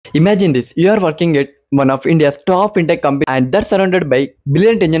Imagine this, you are working at one of India's top fintech companies and that's surrounded by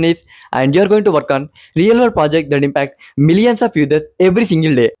brilliant engineers and you are going to work on real world projects that impact millions of users every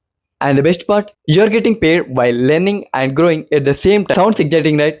single day. And the best part, you are getting paid while learning and growing at the same time. Sounds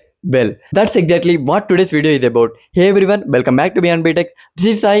exciting, right? Well, that's exactly what today's video is about. Hey everyone, welcome back to Beyond BTech. This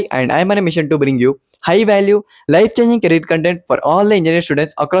is Sai and I am on a mission to bring you high value, life-changing career content for all the engineering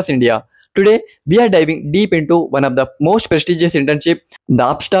students across India. Today, we are diving deep into one of the most prestigious internships, the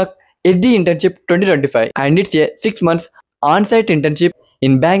Upstox SDE Internship 2025, and it's a 6 months on-site internship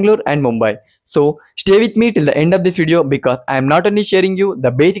in Bangalore and Mumbai. So stay with me till the end of this video because I am not only sharing you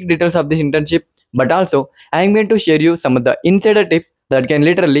the basic details of this internship, but also I am going to share you some of the insider tips that can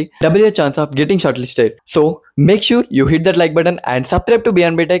literally double your chance of getting shortlisted. So make sure you hit that like button and subscribe to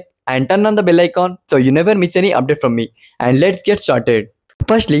Beyond BTech and turn on the bell icon so you never miss any update from me. And let's get started.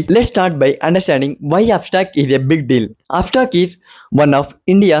 Firstly, let's start by understanding why Upstox is a big deal. Upstox is one of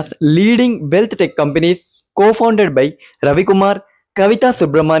India's leading wealth tech companies co-founded by Ravi Kumar, Kavita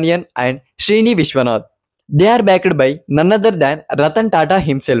Subramanian and Srini Vishwanath. They are backed by none other than Ratan Tata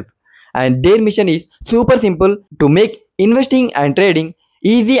himself. And their mission is super simple to make investing and trading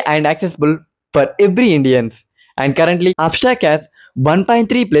easy and accessible for every Indians. And currently, Upstox has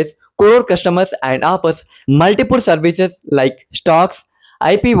 1.3 plus crore customers and offers multiple services like stocks,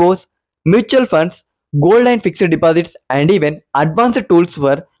 IPOs, mutual funds, gold and fixed deposits, and even advanced tools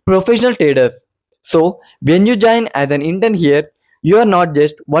for professional traders. So, when you join as an intern here, you are not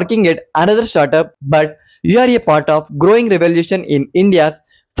just working at another startup, but you are a part of growing revolution in India's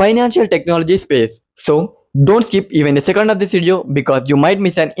financial technology space. So, don't skip even a second of this video because you might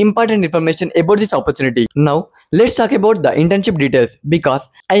miss an important information about this opportunity. Now, let's talk about the internship details because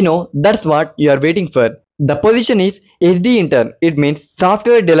I know that's what you are waiting for. The position is SD Intern. It means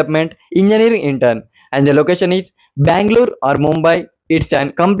Software Development Engineering Intern. And the location is Bangalore or Mumbai. It's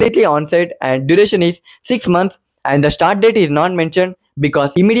an completely on-site and duration is 6 months. And the start date is not mentioned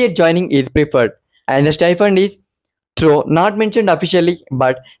because immediate joining is preferred. And the stipend is through not mentioned officially,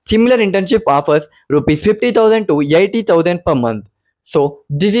 but similar internship offers rupees 50,000 to 80,000 per month. So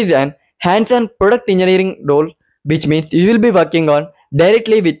this is an hands-on product engineering role, which means you will be working on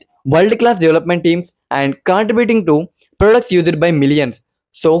directly with world-class development teams and contributing to products used by millions.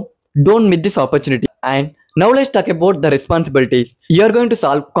 So don't miss this opportunity. And now let's talk about the responsibilities. You are going to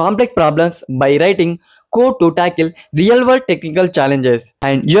solve complex problems by writing code to tackle real-world technical challenges,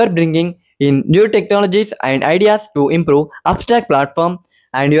 and you are bringing in new technologies and ideas to improve Upstox platform.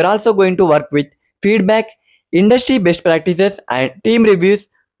 And you are also going to work with feedback, industry best practices, and team reviews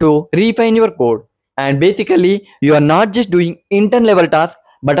to refine your code. And basically, you are not just doing intern level tasks,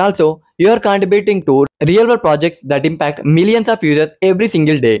 but also you are contributing to real world projects that impact millions of users every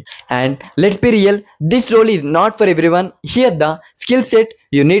single day. And let's be real, this role is not for everyone. Here the skill set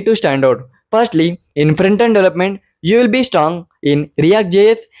you need to stand out. Firstly, in front-end development, you will be strong in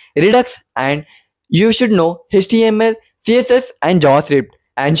React.js, Redux, and you should know HTML, CSS, and JavaScript,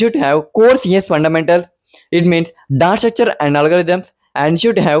 and should have core CS fundamentals. It means data structure and algorithms, and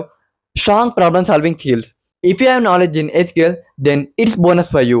should have strong problem-solving skills. If you have knowledge in SQL, then it's bonus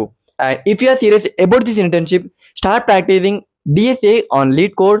for you. And if you are serious about this internship, start practicing DSA on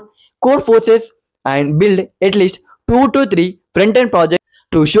lead code, code forces, and build at least 2 to 3 front-end projects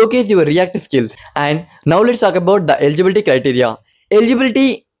to showcase your React skills. And now let's talk about the eligibility criteria.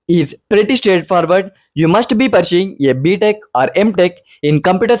 Eligibility is pretty straightforward. You must be pursuing a BTech or MTech in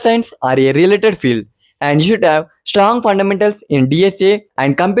computer science or a related field. And you should have strong fundamentals in DSA,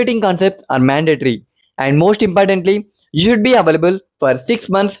 and computing concepts are mandatory. And most importantly, you should be available for 6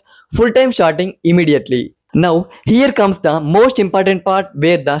 months full-time starting immediately. Now, here comes the most important part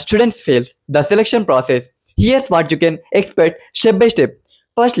where the students fail, the selection process. Here's what you can expect step by step.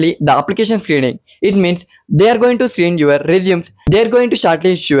 Firstly, the application screening. It means they are going to screen your resumes. They are going to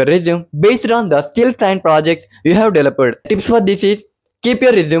shortlist your resume based on the skills and projects you have developed. Tips for this is keep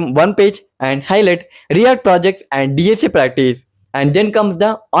your resume one page and highlight React projects and DSA practice. And then comes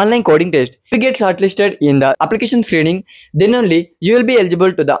the online coding test. If you get shortlisted in the application screening, then only you will be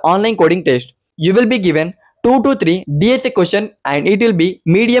eligible to the online coding test. You will be given 2 to 3 DSA questions and it will be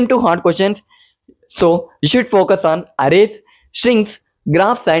medium to hard questions. So you should focus on arrays, strings,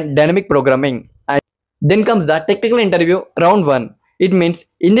 graphs and dynamic programming. And then comes the technical interview round 1. It means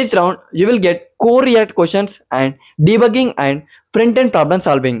in this round you will get core React questions and debugging and front-end problem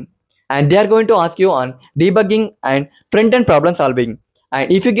solving. And they are going to ask you on debugging and front-end problem solving. And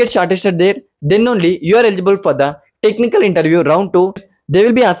if you get shortlisted there, then only you are eligible for the technical interview round 2. They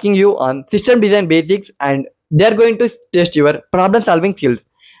will be asking you on system design basics and they are going to test your problem solving skills.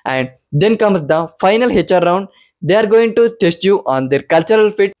 And then comes the final HR round. They are going to test you on their cultural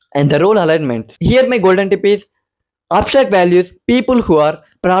fit and the role alignment. Here my golden tip is abstract values people who are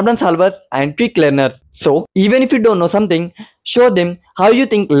problem solvers and quick learners. So even if you don't know something, show them how you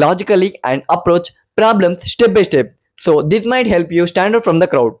think logically and approach problems step by step. So this might help you stand out from the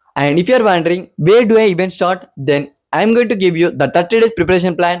crowd. And if you are wondering where do I even start, then I am going to give you the 30 days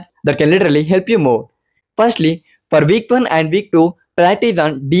preparation plan that can literally help you more. Firstly, for week 1 and week 2, practice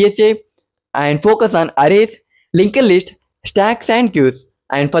on DSA and focus on arrays, linked list, stacks and queues.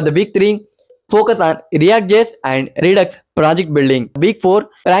 And for the week 3, focus on React.js and Redux project building. Week 4,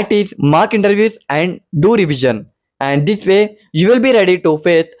 practice mock interviews and do revision. And this way, you will be ready to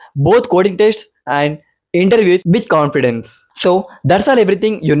face both coding tests and interviews with confidence. So that's all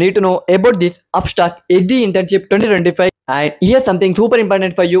everything you need to know about this Upstox SDE Internship 2025. And here's something super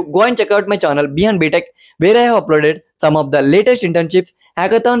important for you. Go and check out my channel Beyond BTech, where I have uploaded some of the latest internships,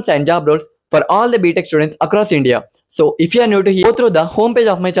 hackathons and job roles for all the BTech students across India. So if you are new to here, go through the homepage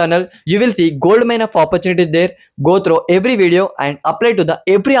of my channel. You will see gold mine of opportunities there. Go through every video and apply to the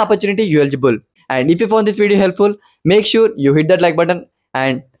every opportunity you eligible. And if you found this video helpful, make sure you hit that like button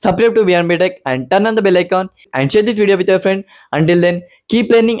and subscribe to Beyond BTech and turn on the bell icon and share this video with your friend. Until then,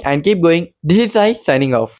 keep learning and keep going. This is Sai signing off.